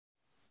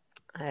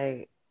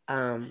I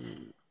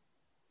um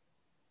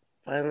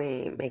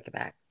finally make it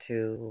back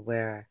to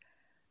where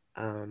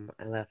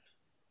I left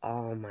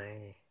all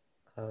my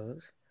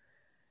clothes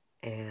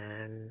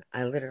and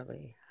I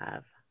literally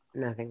have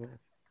nothing left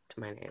to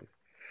my name.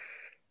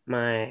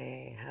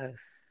 My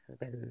house has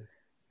been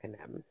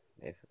condemned.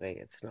 Basically,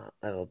 it's not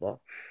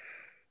livable.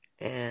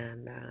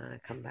 And I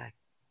come back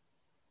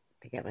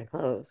to get my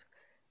clothes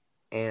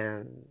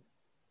and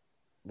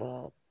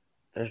well,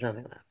 there's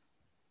nothing left.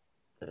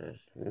 There's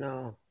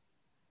no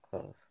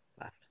clothes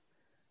left.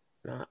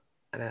 Not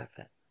an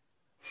outfit.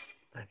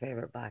 My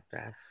favorite black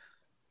dress.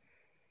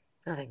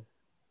 Nothing.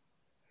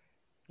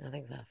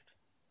 Nothing's left.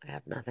 I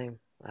have nothing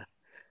left.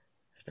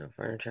 There's no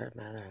furniture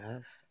in my other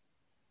house.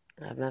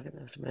 I have nothing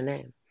left to my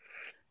name.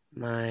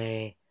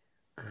 My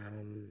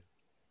um,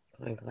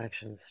 coin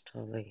collection's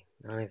totally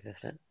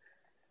non-existent.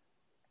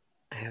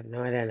 I have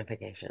no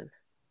identification.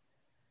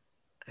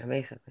 I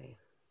basically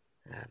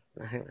have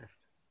nothing left.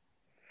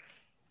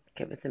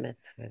 Kibitz and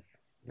mitts with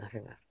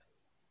nothing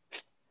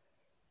left.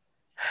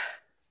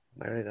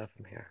 Where do we go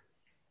from here?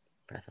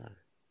 Press on.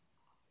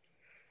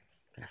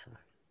 Press on.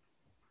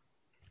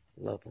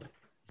 Low point.